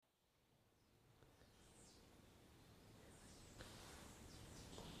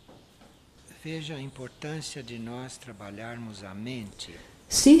See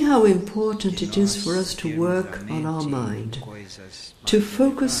how important it is for us to work on our mind, to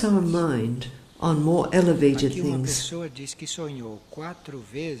focus our mind on more elevated things.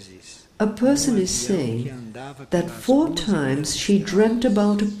 A person is saying that 4 times she dreamt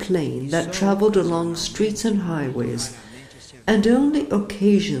about a plane that traveled along streets and highways, and only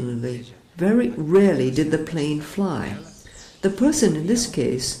occasionally, very rarely, did the plane fly. The person in this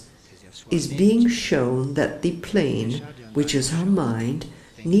case is being shown that the plane, which is her mind,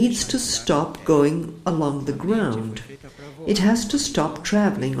 needs to stop going along the ground. It has to stop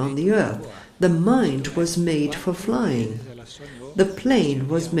traveling on the earth. The mind was made for flying. The plane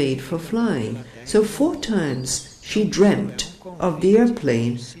was made for flying. So 4 times she dreamt of the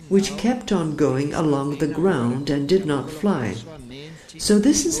airplane which kept on going along the ground and did not fly. So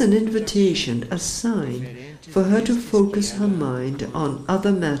this is an invitation, a sign for her to focus her mind on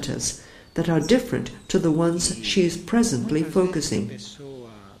other matters that are different to the ones she is presently focusing.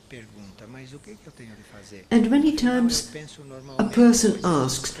 And many times a person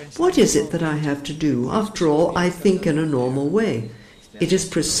asks, what is it that I have to do? After all, I think in a normal way. It is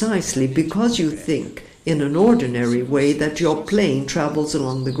precisely because you think in an ordinary way that your plane travels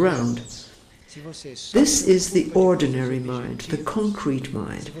along the ground. This is the ordinary mind, the concrete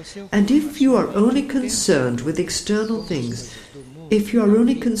mind. And if you are only concerned with external things, if you are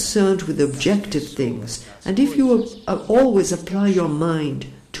only concerned with objective things, and if you always apply your mind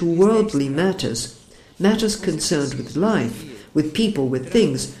to worldly matters, matters concerned with life, with people, with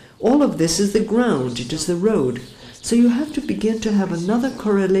things, all of this is the ground, it is the road. So you have to begin to have another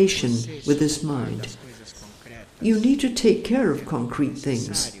correlation with this mind. You need to take care of concrete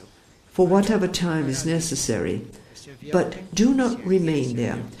things for whatever time is necessary, but do not remain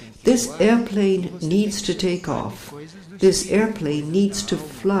there. This airplane needs to take off. This airplane needs to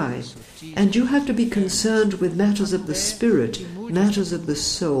fly. And you have to be concerned with matters of the spirit, matters of the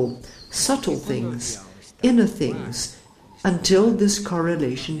soul, subtle things, inner things, until this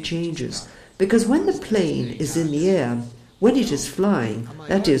correlation changes. Because when the plane is in the air, when it is flying,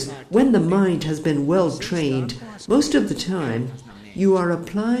 that is, when the mind has been well trained, most of the time you are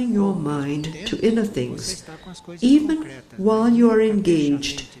applying your mind to inner things, even while you are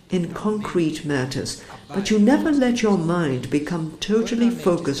engaged in concrete matters. But you never let your mind become totally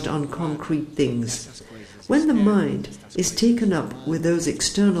focused on concrete things. When the mind is taken up with those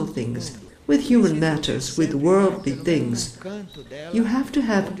external things, with human matters, with worldly things, you have to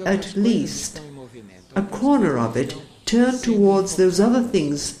have at least a corner of it turned towards those other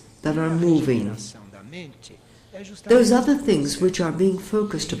things that are moving, those other things which are being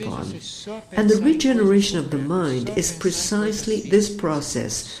focused upon. And the regeneration of the mind is precisely this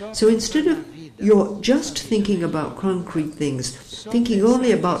process. So instead of you're just thinking about concrete things, thinking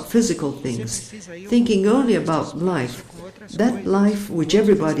only about physical things, thinking only about life, that life which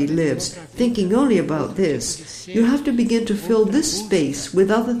everybody lives, thinking only about this, you have to begin to fill this space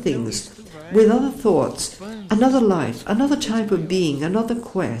with other things, with other thoughts, another life, another type of being, another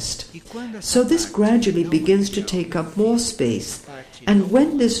quest. So this gradually begins to take up more space. And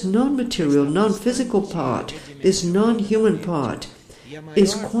when this non-material, non-physical part, this non-human part,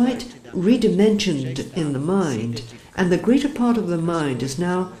 is quite redimensioned in the mind, and the greater part of the mind is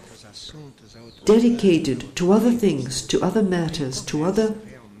now dedicated to other things, to other matters, to other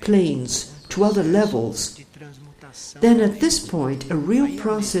planes, to other levels, then at this point a real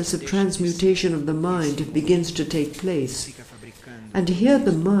process of transmutation of the mind begins to take place. And here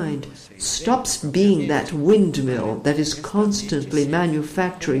the mind stops being that windmill that is constantly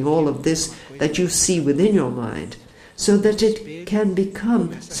manufacturing all of this that you see within your mind, so that it can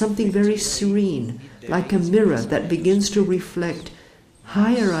become something very serene, like a mirror that begins to reflect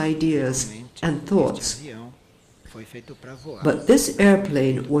higher ideas and thoughts. But this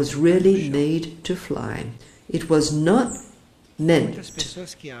airplane was really made to fly. It was not meant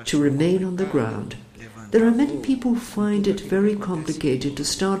to remain on the ground. There are many people who find it very complicated to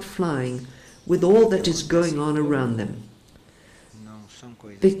start flying with all that is going on around them,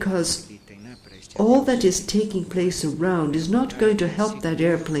 because all that is taking place around is not going to help that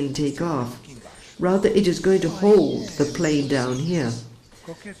airplane take off. Rather, it is going to hold the plane down here.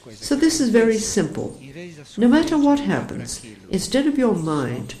 So this is very simple. No matter what happens, instead of your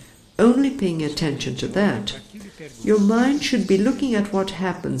mind only paying attention to that, your mind should be looking at what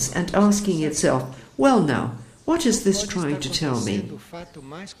happens and asking itself, well now, what is this trying to tell me?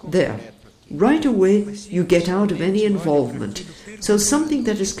 There. Right away, you get out of any involvement. So something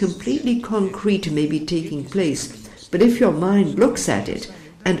that is completely concrete may be taking place, but if your mind looks at it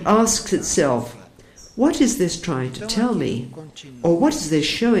and asks itself, what is this trying to tell me? Or what is this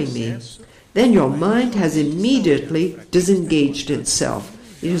showing me? then your mind has immediately disengaged itself.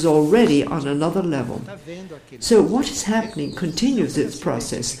 It is already on another level. So what is happening continues its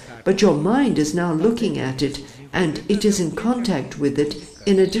process, but your mind is now looking at it, and it is in contact with it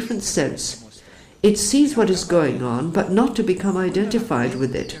in a different sense. It sees what is going on, but not to become identified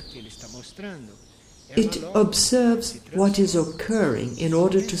with it. It observes what is occurring in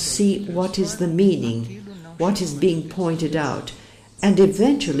order to see what is the meaning, what is being pointed out, and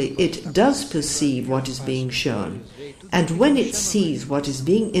eventually it does perceive what is being shown. And when it sees what is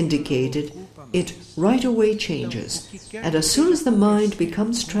being indicated, it right away changes. And as soon as the mind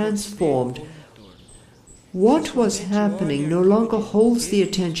becomes transformed, what was happening no longer holds the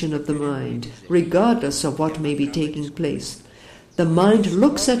attention of the mind, regardless of what may be taking place. The mind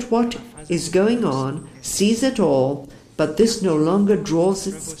looks at what is going on, sees it all, but this no longer draws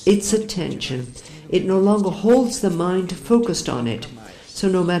its attention. It no longer holds the mind focused on it. So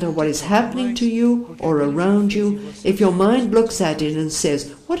no matter what is happening to you or around you, if your mind looks at it and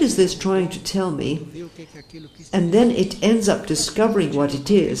says, "What is this trying to tell me?" and then it ends up discovering what it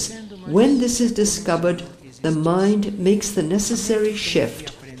is, when this is discovered, the mind makes the necessary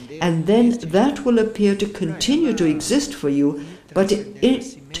shift, and then that will appear to continue to exist for you, but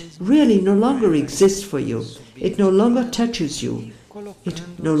it really no longer exists for you. It no longer touches you. It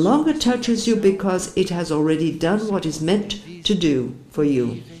no longer touches you because it has already done what is meant to do for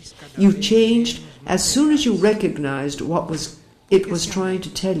you. You changed as soon as you recognized what it was trying to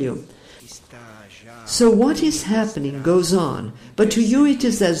tell you. So what is happening goes on, but to you it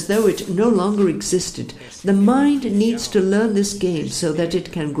is as though it no longer existed. The mind needs to learn this game so that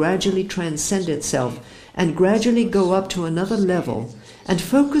it can gradually transcend itself and gradually go up to another level and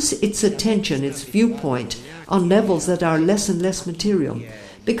focus its attention, its viewpoint, on levels that are less and less material.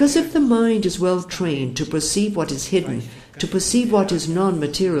 Because if the mind is well trained to perceive what is hidden, to perceive what is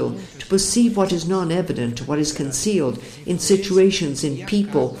non-material, to perceive what is non-evident, what is concealed, in situations, in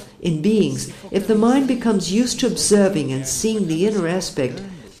people, in beings, if the mind becomes used to observing and seeing the inner aspect,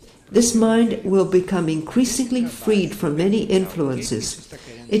 this mind will become increasingly freed from many influences.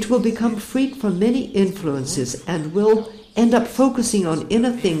 It will become freed from many influences and will end up focusing on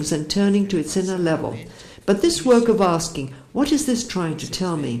inner things and turning to its inner level. But this work of asking, "What is this trying to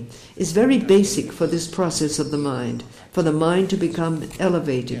tell me?" is very basic for this process of the mind, for the mind to become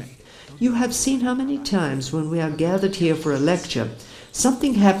elevated. You have seen how many times when we are gathered here for a lecture,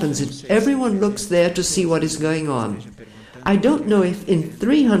 something happens and everyone looks there to see what is going on. I don't know if in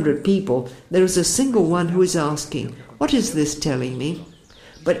 300 people there is a single one who is asking, "What is this telling me?"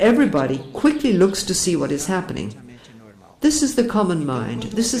 But everybody quickly looks to see what is happening. This is the common mind.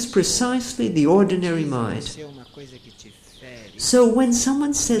 This is precisely the ordinary mind. So when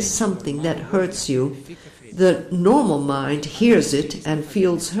someone says something that hurts you, the normal mind hears it and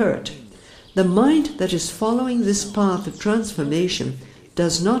feels hurt. The mind that is following this path of transformation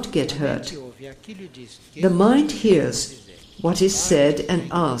does not get hurt. The mind hears what is said and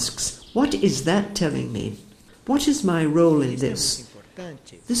asks, "What is that telling me? What is my role in this?"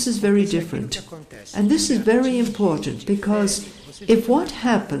 This is very different. And this is very important because if what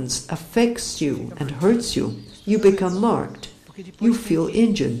happens affects you and hurts you, you become marked. You feel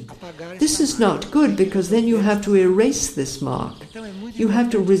injured. This is not good because then you have to erase this mark. You have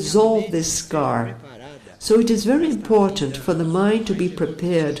to resolve this scar. So it is very important for the mind to be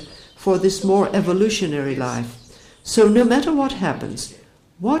prepared for this more evolutionary life. So no matter what happens,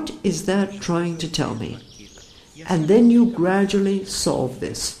 what is that trying to tell me? And then you gradually solve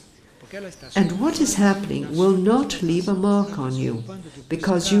this. And what is happening will not leave a mark on you,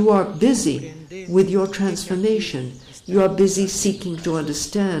 because you are busy with your transformation. You are busy seeking to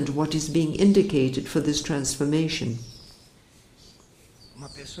understand what is being indicated for this transformation.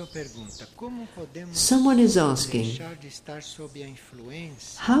 Someone is asking,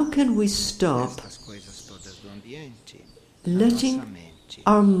 how can we stop letting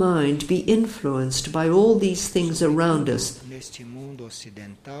our mind be influenced by all these things around us,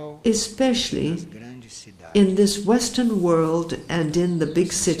 especially in this Western world and in the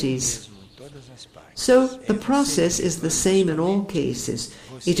big cities? So the process is the same in all cases.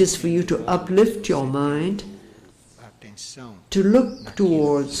 It is for you to uplift your mind, to look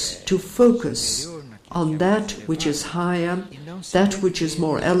towards, to focus on that which is higher, that which is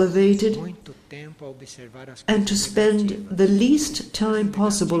more elevated, and to spend the least time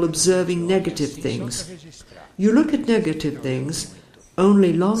possible observing negative things. You look at negative things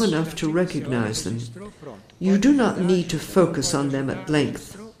only long enough to recognize them. You do not need to focus on them at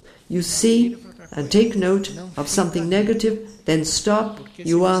length. You see and take note of something negative, then stop.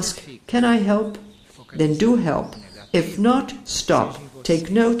 You ask, "Can I help?" Then do help. If not, stop.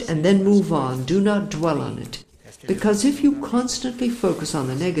 Take note and then move on. Do not dwell on it. Because if you constantly focus on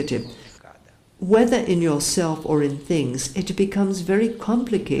the negative, whether in yourself or in things, it becomes very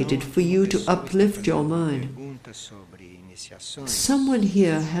complicated for you to uplift your mind. Someone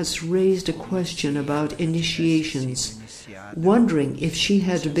here has raised a question about initiations, wondering if she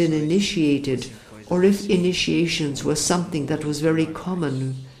had been initiated or if initiations were something that was very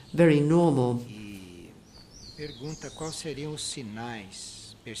common, very normal.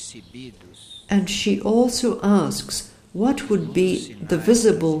 And she also asks, what would be the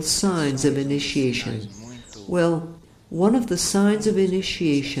visible signs of initiation? Well, one of the signs of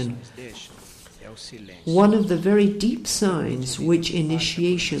initiation, one of the very deep signs which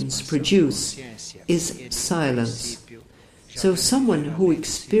initiations produce, is silence. So someone who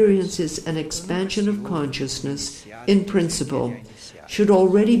experiences an expansion of consciousness, in principle, should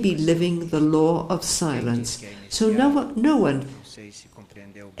already be living the law of silence. So no one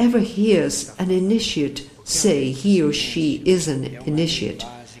ever hears an initiate say he or she is an initiate.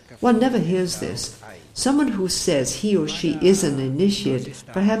 One never hears this. Someone who says he or she is an initiate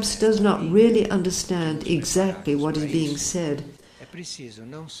perhaps does not really understand exactly what is being said,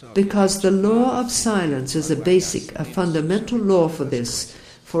 because the law of silence is a fundamental law for this,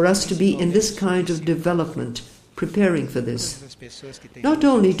 for us to be in this kind of development, preparing for this. Not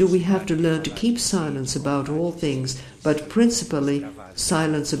only do we have to learn to keep silence about all things, but principally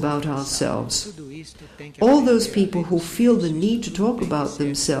silence about ourselves. All those people who feel the need to talk about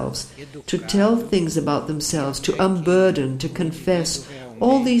themselves, to tell things about themselves, to unburden, to confess,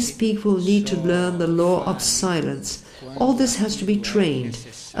 all these people need to learn the law of silence. All this has to be trained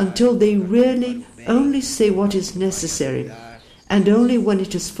until they really only say what is necessary, and only when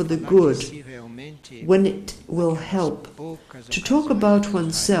it is for the good, when it will help. To talk about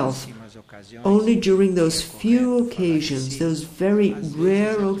oneself only during those few occasions, those very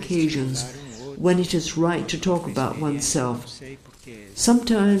rare occasions, when it is right to talk about oneself.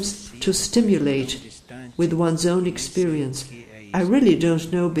 Sometimes to stimulate with one's own experience. I really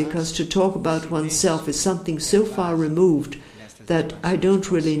don't know, because to talk about oneself is something so far removed that I don't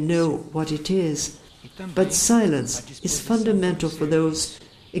really know what it is. But silence is fundamental for those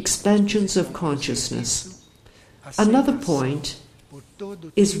expansions of consciousness. Another point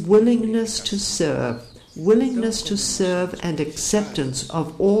is willingness to serve and acceptance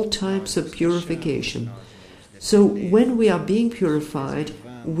of all types of purification. So when we are being purified,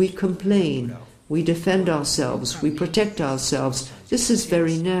 we complain, we defend ourselves, we protect ourselves. This is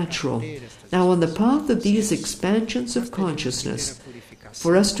very natural. Now, on the path of these expansions of consciousness,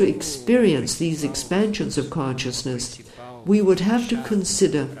 for us to experience these expansions of consciousness, we would have to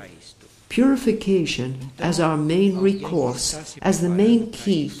consider purification as our main recourse, as the main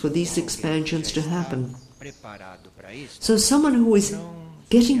key for these expansions to happen. So someone who is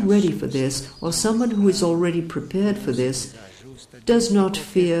getting ready for this, or someone who is already prepared for this, does not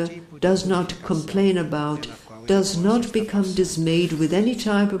fear, does not complain about, does not become dismayed with any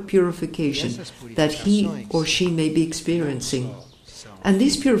type of purification that he or she may be experiencing. And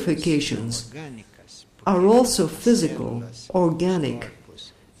these purifications are also physical, organic,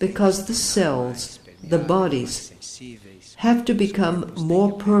 because the cells, the bodies, have to become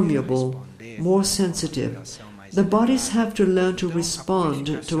more permeable, more sensitive. The bodies have to learn to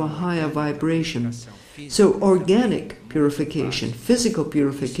respond to a higher vibration. So organic purification, physical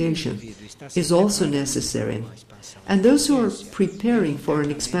purification, is also necessary. And those who are preparing for an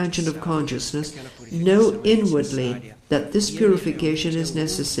expansion of consciousness know inwardly that this purification is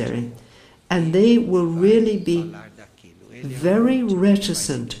necessary. And they will really be very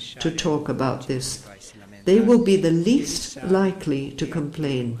reticent to talk about this. They will be the least likely to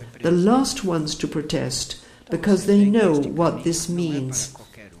complain, the last ones to protest, because they know what this means.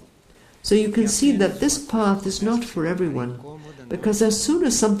 So you can see that this path is not for everyone, because as soon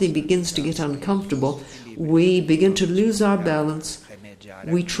as something begins to get uncomfortable, we begin to lose our balance,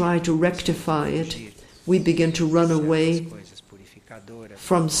 we try to rectify it, we begin to run away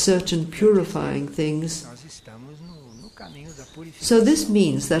from certain purifying things. So this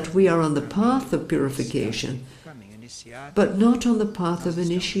means that we are on the path of purification, but not on the path of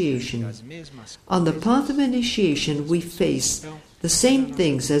initiation. On the path of initiation, we face the same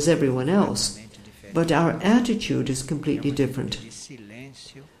things as everyone else, but our attitude is completely different.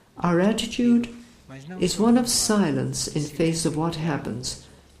 Our attitude is one of silence in face of what happens.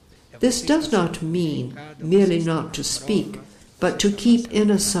 This does not mean merely not to speak, but to keep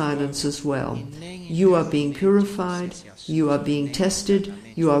inner silence as well. You are being purified, you are being tested,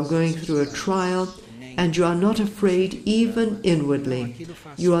 you are going through a trial, and you are not afraid even inwardly.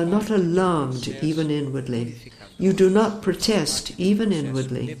 You are not alarmed even inwardly. You do not protest, even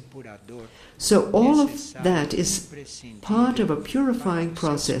inwardly. So all of that is part of a purifying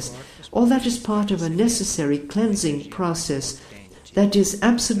process. All that is part of a necessary cleansing process that is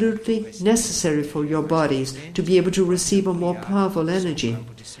absolutely necessary for your bodies to be able to receive a more powerful energy.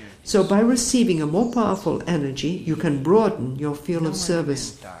 So by receiving a more powerful energy, you can broaden your field of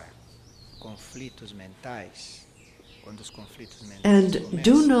service. And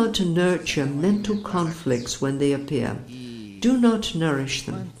do not nurture mental conflicts when they appear. Do not nourish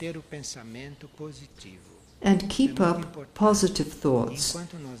them. And keep up positive thoughts.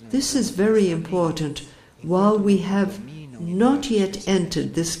 This is very important while we have not yet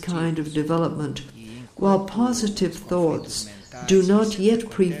entered this kind of development, while positive thoughts do not yet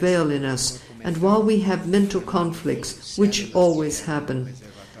prevail in us, and while we have mental conflicts, which always happen,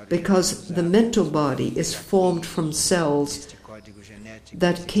 because the mental body is formed from cells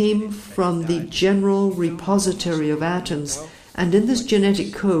that came from the general repository of atoms, and in this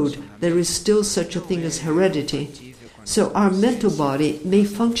genetic code there is still such a thing as heredity. So our mental body may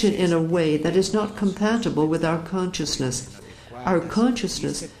function in a way that is not compatible with our consciousness. Our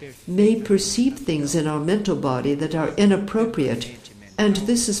consciousness may perceive things in our mental body that are inappropriate, and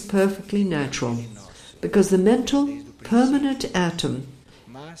this is perfectly natural, because the mental permanent atom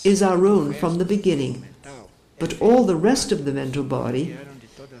is our own from the beginning, but all the rest of the mental body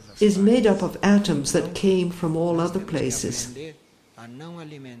is made up of atoms that came from all other places.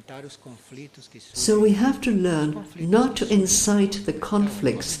 So we have to learn not to incite the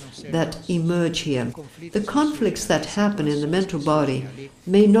conflicts that emerge here. The conflicts that happen in the mental body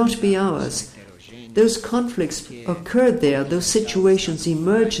may not be ours. Those conflicts occurred there, those situations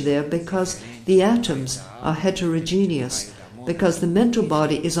emerge there because the atoms are heterogeneous, because the mental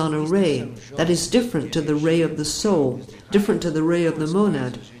body is on a ray that is different to the ray of the soul, different to the ray of the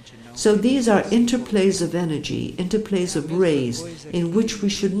monad. So these are interplays of energy, interplays of rays, in which we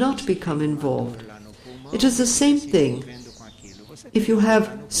should not become involved. It is the same thing. If you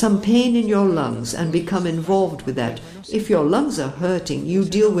have some pain in your lungs and become involved with that, if your lungs are hurting, you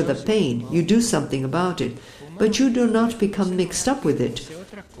deal with the pain, you do something about it, but you do not become mixed up with it,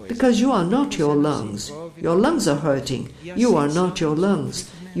 because you are not your lungs. Your lungs are hurting. You are not your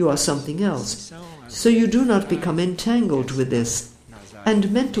lungs. You are something else. So you do not become entangled with this.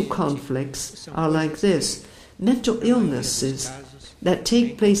 And mental conflicts are like this. Mental illnesses that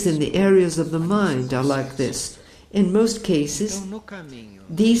take place in the areas of the mind are like this. In most cases,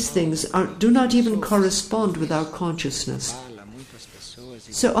 these things do not even correspond with our consciousness.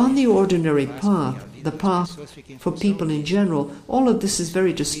 So on the ordinary path, the path for people in general, all of this is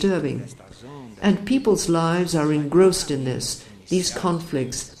very disturbing. And people's lives are engrossed in this, these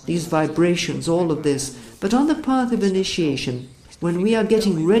conflicts, these vibrations, all of this. But on the path of initiation, when we are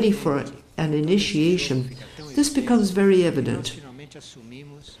getting ready for an initiation, this becomes very evident.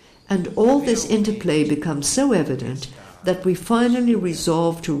 And all this interplay becomes so evident that we finally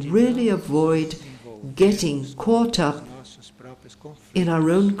resolve to really avoid getting caught up in our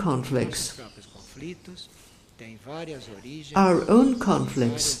own conflicts. Our own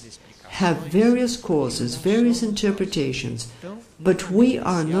conflicts have various causes, various interpretations, but we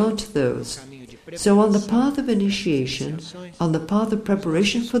are not those. So on the path of initiation, on the path of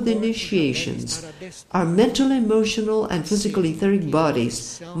preparation for the initiations, our mental, emotional, and physical etheric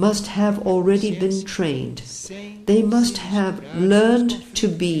bodies must have already been trained. They must have learned to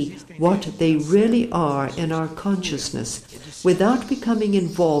be what they really are in our consciousness, without becoming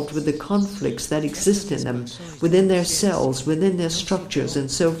involved with the conflicts that exist in them, within their cells, within their structures, and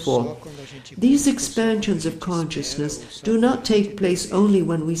so forth. These expansions of consciousness do not take place only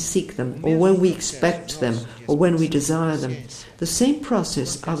when we seek them, or when we expect them, or when we desire them. The same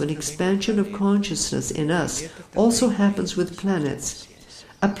process of an expansion of consciousness in us also happens with planets.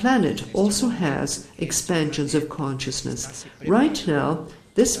 A planet also has expansions of consciousness. Right now,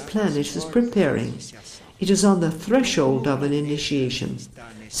 this planet is preparing. It is on the threshold of an initiation.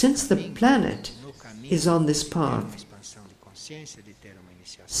 Since the planet is on this path,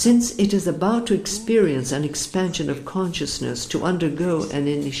 since it is about to experience an expansion of consciousness, to undergo an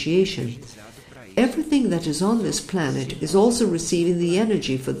initiation, everything that is on this planet is also receiving the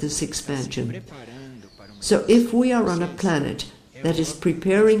energy for this expansion. So if we are on a planet that is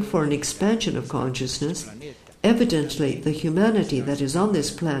preparing for an expansion of consciousness, evidently the humanity that is on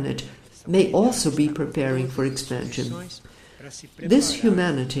this planet may also be preparing for expansion. This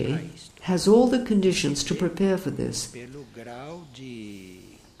humanity has all the conditions to prepare for this.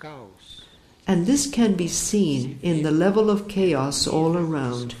 And this can be seen in the level of chaos all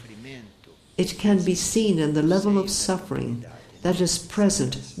around. It can be seen in the level of suffering that is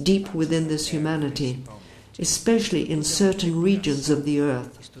present deep within this humanity. especially in certain regions of the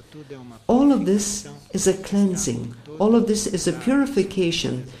earth. All of this is a cleansing. All of this is a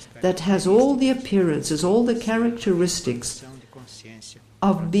purification that has all the appearances, all the characteristics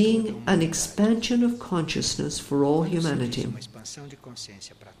of being an expansion of consciousness for all humanity.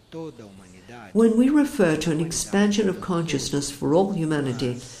 When we refer to an expansion of consciousness for all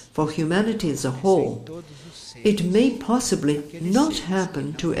humanity, for humanity as a whole, it may possibly not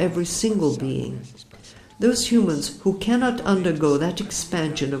happen to every single being. Those humans who cannot undergo that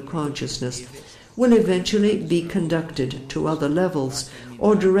expansion of consciousness will eventually be conducted to other levels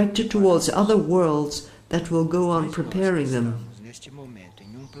or directed towards other worlds that will go on preparing them.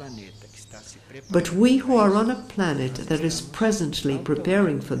 But we who are on a planet that is presently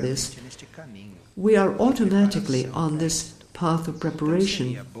preparing for this, we are automatically on this path of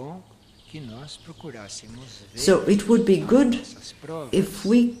preparation. So it would be good if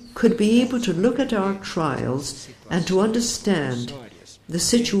we could be able to look at our trials and to understand the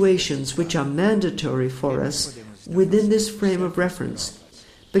situations which are mandatory for us within this frame of reference,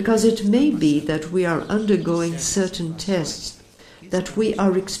 because it may be that we are undergoing certain tests, that we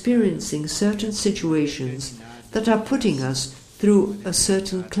are experiencing certain situations that are putting us through a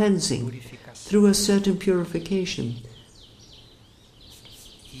certain cleansing, through a certain purification.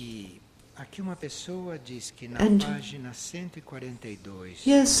 And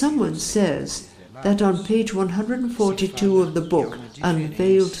here someone says that on page 142 of the book,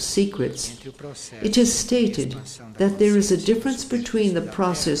 Unveiled Secrets, it is stated that there is a difference between the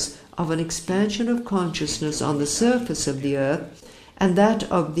process of an expansion of consciousness on the surface of the earth and that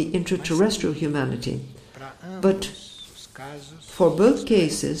of the intraterrestrial humanity. But for both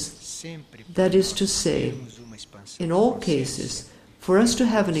cases, that is to say, in all cases, for us to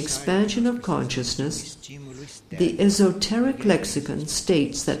have an expansion of consciousness, the esoteric lexicon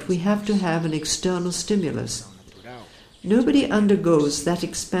states that we have to have an external stimulus. Nobody undergoes that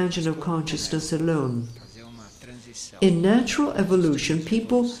expansion of consciousness alone. In natural evolution,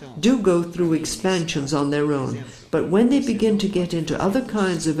 people do go through expansions on their own, but when they begin to get into other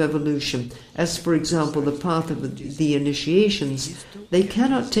kinds of evolution, as for example the path of the initiations, they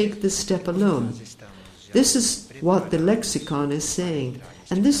cannot take this step alone. This is what the lexicon is saying,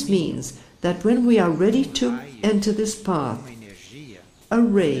 and this means that when we are ready to enter this path, a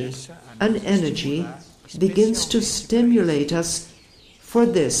ray, an energy, begins to stimulate us for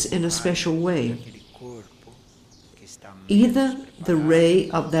this in a special way. Either the ray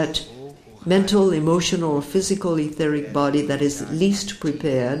of that mental, emotional, or physical etheric body that is least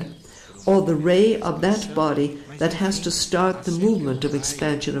prepared, or the ray of that body that has to start the movement of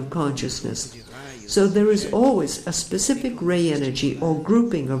expansion of consciousness. So there is always a specific ray energy or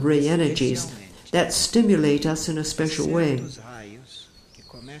grouping of ray energies that stimulate us in a special way.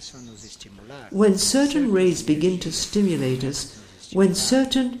 When certain rays begin to stimulate us, when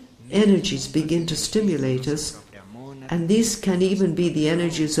certain energies begin to stimulate us, and these can even be the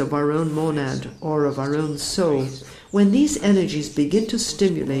energies of our own monad or of our own soul, when these energies begin to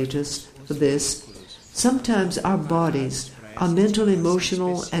stimulate us for this, sometimes our bodies, our mental,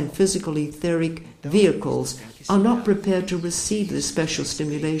 emotional, and physical etheric vehicles are not prepared to receive this special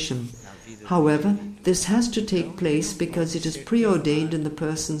stimulation. However, this has to take place because it is preordained in the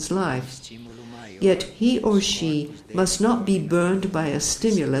person's life. Yet he or she must not be burned by a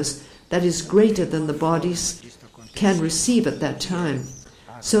stimulus that is greater than the bodies can receive at that time.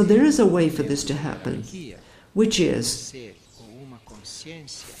 So there is a way for this to happen, which is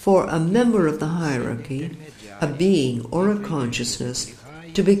for a member of the hierarchy, a being or a consciousness,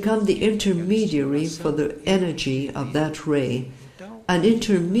 to become the intermediary for the energy of that ray, an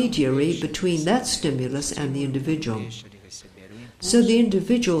intermediary between that stimulus and the individual. So the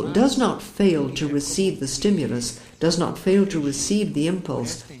individual does not fail to receive the stimulus, does not fail to receive the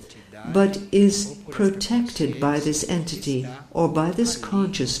impulse, but is protected by this entity or by this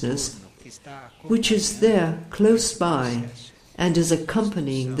consciousness which is there close by and is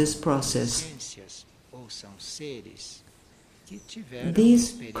accompanying this process.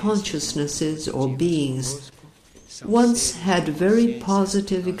 These consciousnesses or beings once had very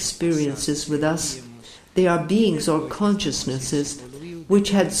positive experiences with us. They are beings or consciousnesses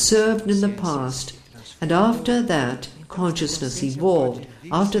which had served in the past, and after that consciousness evolved,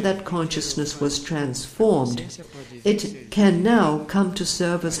 after that consciousness was transformed, it can now come to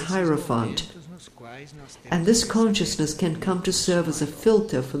serve as Hierophant. And this consciousness can come to serve as a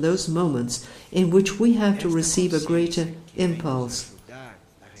filter for those moments in which we have to receive a greater impulse.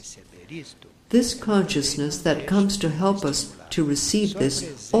 This consciousness that comes to help us to receive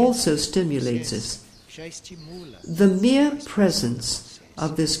this also stimulates us. The mere presence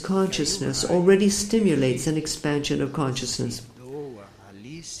of this consciousness already stimulates an expansion of consciousness.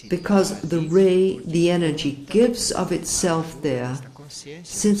 Because the ray, the energy, gives of itself there,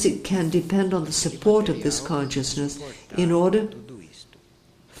 since it can depend on the support of this consciousness in order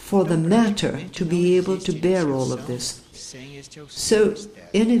for the matter to be able to bear all of this. So,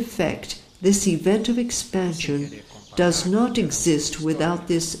 in effect, this event of expansion does not exist without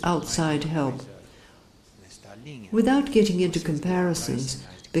this outside help. Without getting into comparisons,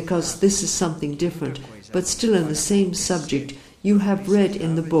 because this is something different, but still in the same subject, you have read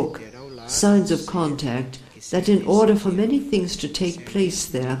in the book, Signs of Contact, that in order for many things to take place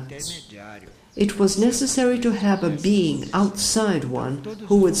there, it was necessary to have a being outside one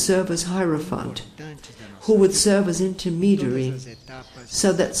who would serve as hierophant, who would serve as intermediary,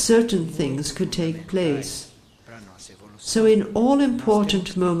 so that certain things could take place. So in all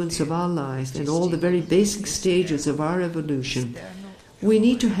important moments of our life, in all the very basic stages of our evolution, we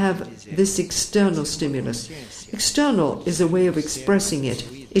need to have this external stimulus. External is a way of expressing it.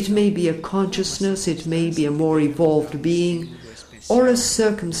 It may be a consciousness, it may be a more evolved being, or a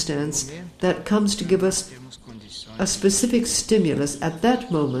circumstance that comes to give us a specific stimulus at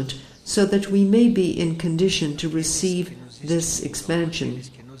that moment so that we may be in condition to receive this expansion.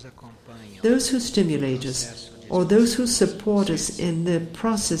 Those who stimulate us, or those who support us in the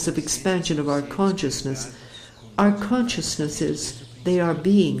process of expansion of our consciousness, are consciousnesses, they are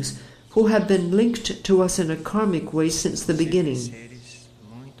beings who have been linked to us in a karmic way since the beginning.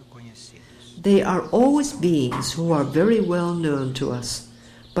 They are always beings who are very well known to us,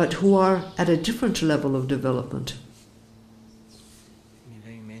 but who are at a different level of development.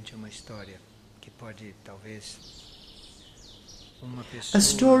 A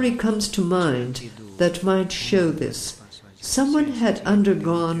story comes to mind that might show this. Someone had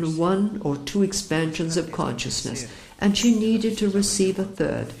undergone 1 or 2 expansions of consciousness, and she needed to receive a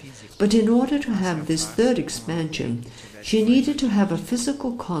third. But in order to have this third expansion, she needed to have a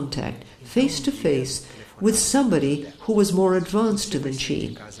physical contact, face-to-face, with somebody who was more advanced than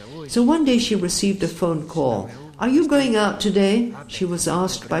she. So one day she received a phone call. "Are you going out today?" she was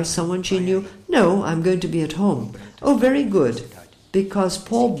asked by someone she knew. "No, I'm going to be at home." "Oh, very good, because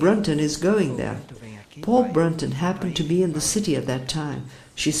Paul Brunton is going there." Paul Brunton happened to be in the city at that time.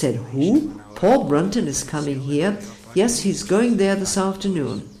 She said, "Who? Paul Brunton is coming here?" "Yes, he's going there this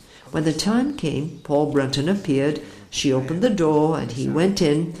afternoon." When the time came, Paul Brunton appeared. She opened the door and he went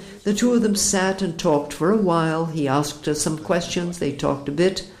in. The two of them sat and talked for a while. He asked her some questions. They talked a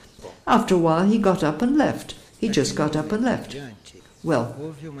bit. After a while, he got up and left. He just got up and left. Well,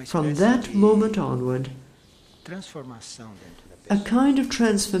 from that moment onward, a kind of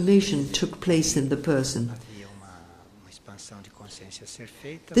transformation took place in the person.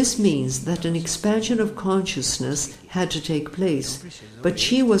 This means that an expansion of consciousness had to take place, but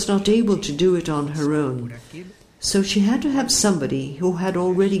she was not able to do it on her own. So she had to have somebody who had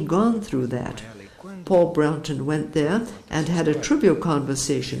already gone through that. Paul Brunton went there and had a trivial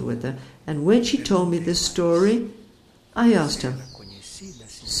conversation with her, and when she told me this story, I asked her,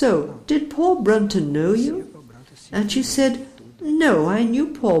 "So, did Paul Brunton know you?" And she said, "No, I knew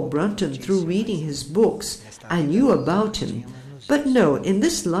Paul Brunton through reading his books. I knew about him. But no, in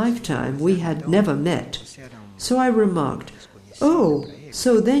this lifetime we had never met." So I remarked, "Oh,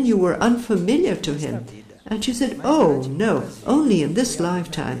 so then you were unfamiliar to him?" And she said, "Oh, no, only in this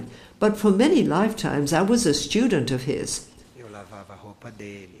lifetime. But for many lifetimes I was a student of his.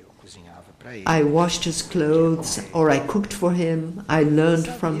 I washed his clothes, or I cooked for him, I learned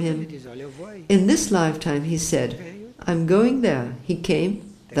from him. In this lifetime," he said, "I'm going there." He came,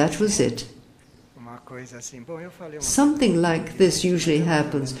 that was it. Something like this usually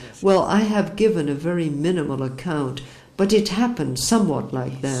happens. Well, I have given a very minimal account, but it happened somewhat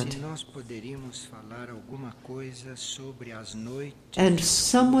like that. And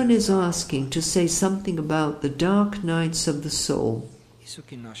someone is asking to say something about the dark nights of the soul.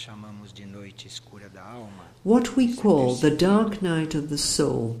 What we call the dark night of the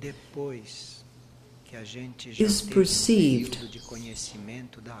soul is perceived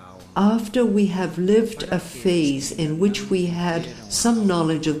after we have lived a phase in which we had some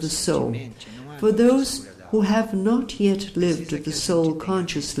knowledge of the soul. For those who have not yet lived the soul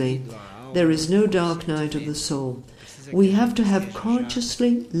consciously, there is no dark night of the soul. We have to have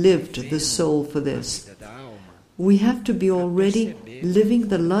consciously lived the soul for this. We have to be already living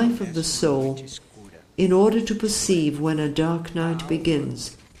the life of the soul in order to perceive when a dark night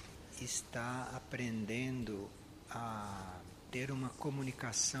begins.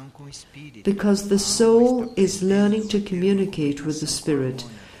 Because the soul is learning to communicate with the spirit.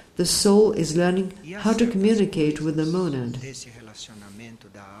 The soul is learning how to communicate with the monad.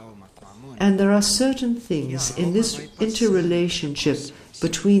 And there are certain things in this interrelationship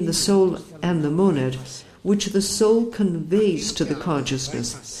between the soul and the monad which the soul conveys to the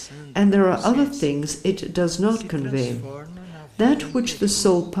consciousness, and there are other things it does not convey. That which the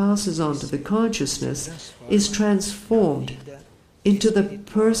soul passes on to the consciousness is transformed into the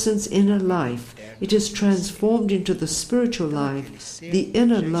person's inner life. It is transformed into the spiritual life, the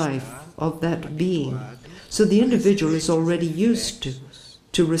inner life of that being. So the individual is already used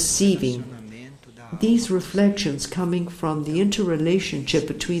to receiving these reflections coming from the interrelationship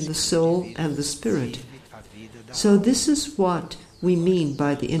between the soul and the spirit. So this is what we mean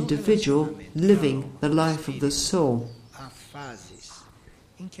by the individual living the life of the soul.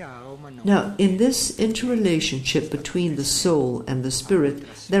 Now, in this interrelationship between the soul and the spirit,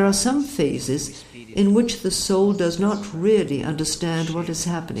 there are some phases in which the soul does not really understand what is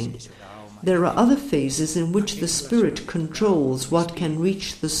happening. There are other phases in which the spirit controls what can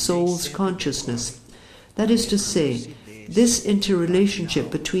reach the soul's consciousness. That is to say, this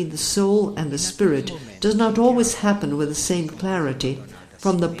interrelationship between the soul and the spirit does not always happen with the same clarity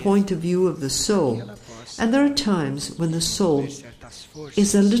from the point of view of the soul. And there are times when the soul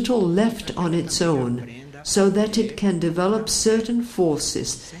is a little left on its own, so that it can develop certain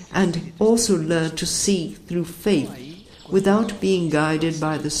forces and also learn to see through faith without being guided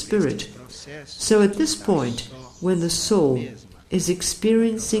by the spirit. So at this point, when the soul is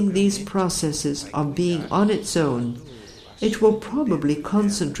experiencing these processes of being on its own, it will probably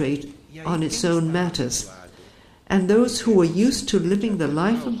concentrate on its own matters. And those who are used to living the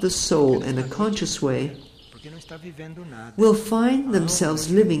life of the soul in a conscious way will find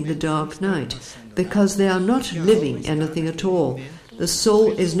themselves living the dark night, because they are not living anything at all. The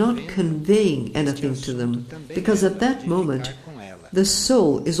soul is not conveying anything to them, because at that moment the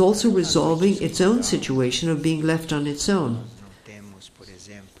soul is also resolving its own situation of being left on its own.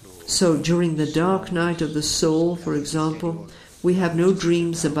 So during the dark night of the soul, for example, we have no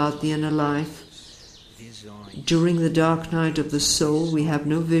dreams about the inner life. During the dark night of the soul, we have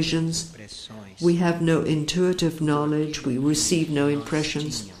no visions. We have no intuitive knowledge. We receive no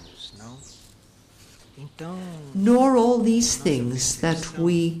impressions. Nor all these things that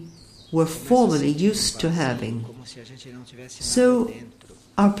we were formerly used to having. So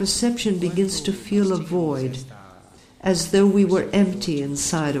our perception begins to feel a void, as though we were empty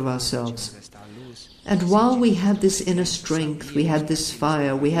inside of ourselves. And while we had this inner strength, we had this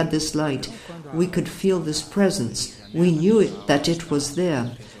fire, we had this light, we could feel this presence. We knew that it was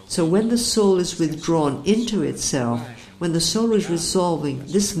there. So when the soul is withdrawn into itself, when the soul is resolving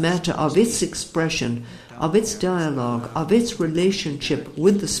this matter of its expression, of its dialogue, of its relationship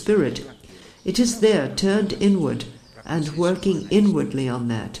with the spirit, it is there turned inward and working inwardly on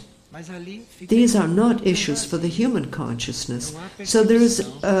that. These are not issues for the human consciousness, so there is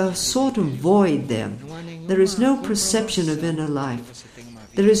a sort of void there. There is no perception of inner life.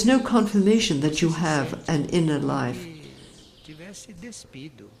 There is no confirmation that you have an inner life.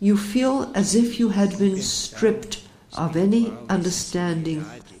 You feel as if you had been stripped of any understanding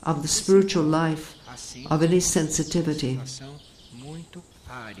of the spiritual life, of any sensitivity.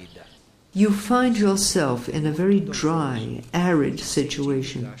 You find yourself in a very dry, arid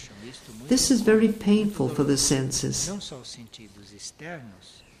situation. This is very painful for the senses.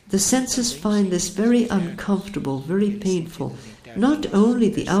 The senses find this very uncomfortable, very painful. Not only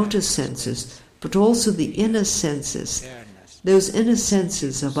the outer senses, but also the inner senses. Those inner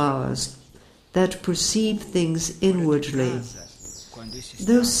senses of ours that perceive things inwardly.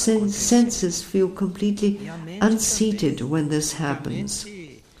 Those senses feel completely unseated when this happens.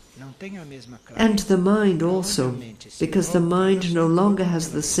 And the mind also, because the mind no longer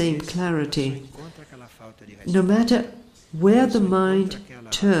has the same clarity. No matter where the mind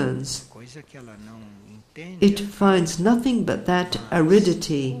turns, it finds nothing but that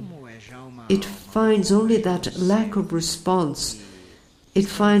aridity. It finds only that lack of response. It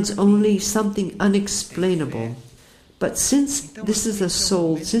finds only something unexplainable. But since this is a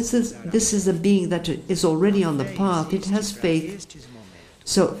soul, since this is a being that is already on the path, it has faith.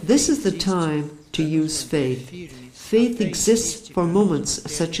 So this is the time to use faith. Faith exists for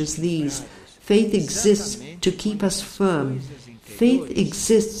moments such as these. Faith exists to keep us firm. Faith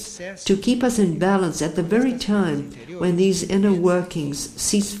exists to keep us in balance at the very time when these inner workings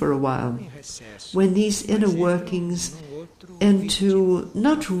cease for a while. When these inner workings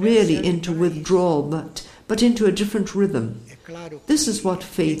not really into withdrawal, but into a different rhythm. This is what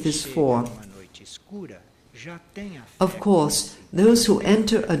faith is for. Of course, those who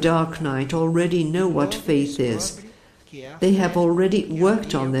enter a dark night already know what faith is. They have already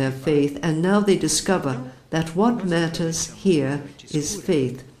worked on their faith, and now they discover that what matters here is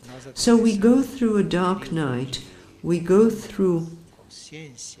faith. So we go through a dark night, we go through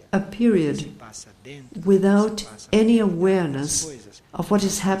a period without any awareness of what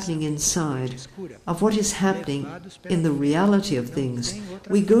is happening inside, of what is happening in the reality of things.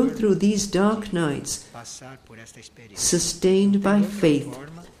 We go through these dark nights sustained by faith.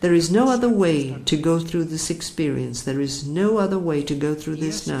 There is no other way to go through this experience. There is no other way to go through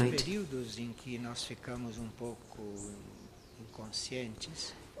this night.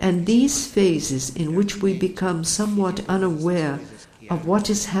 And these phases in which we become somewhat unaware of what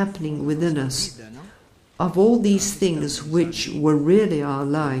is happening within us, of all these things which were really our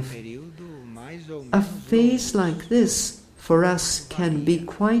life, a phase like this for us can be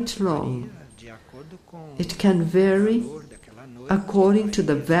quite long. It can vary according to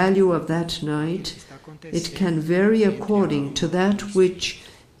the value of that night. It can vary according to that which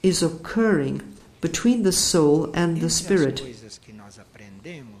is occurring between the soul and the spirit.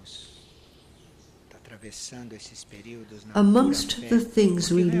 Amongst the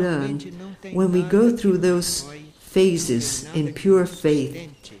things we learn when we go through those phases in pure faith,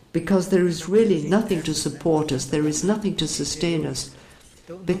 because there is really nothing to support us, there is nothing to sustain us,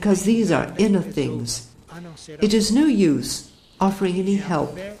 because these are inner things, it is no use offering any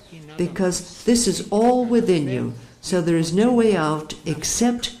help, because this is all within you, so there is no way out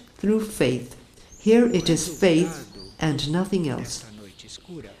except through faith. Here it is faith and nothing else.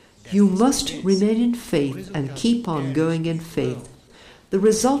 You must remain in faith and keep on going in faith. The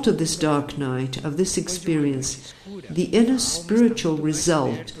result of this dark night, of this experience, the inner spiritual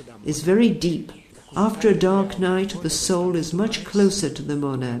result is very deep. After a dark night, the soul is much closer to the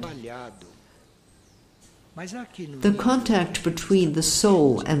monad. The contact between the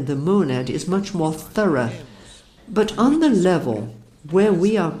soul and the monad is much more thorough. But on the level where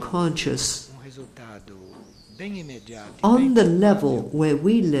we are conscious, on the level where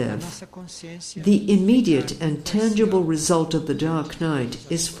we live, the immediate and tangible result of the dark night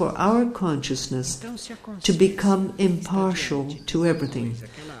is for our consciousness to become impartial to everything.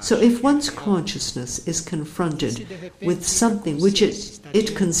 So if one's consciousness is confronted with something which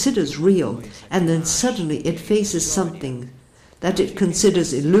it considers real, and then suddenly it faces something that it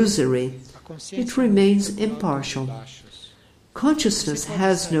considers illusory, it remains impartial. Consciousness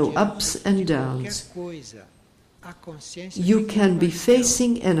has no ups and downs. You can be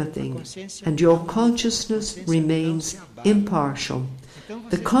facing anything, and your consciousness remains impartial.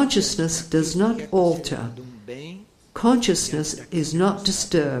 The consciousness does not alter. Consciousness is not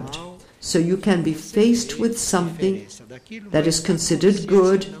disturbed. So you can be faced with something that is considered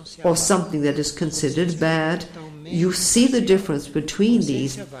good or something that is considered bad. You see the difference between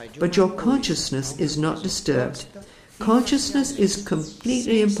these, but your consciousness is not disturbed. Consciousness is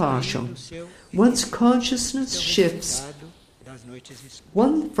completely impartial. Once consciousness shifts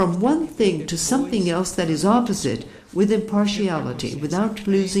from one thing to something else that is opposite with impartiality, without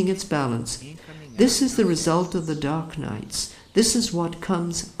losing its balance, this is the result of the dark nights. This is what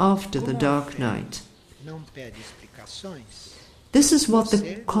comes after the dark night. This is what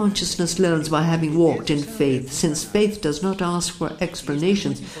the consciousness learns by having walked in faith, since faith does not ask for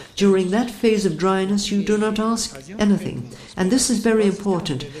explanations. During that phase of dryness, you do not ask anything. And this is very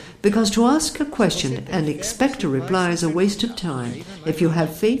important, because to ask a question and expect a reply is a waste of time. If you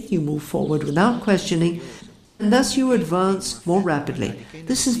have faith, you move forward without questioning, and thus you advance more rapidly.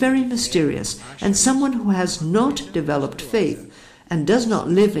 This is very mysterious, and someone who has not developed faith and does not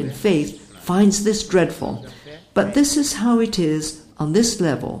live in faith finds this dreadful. But this is how it is on this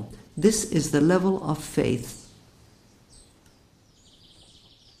level. This is the level of faith.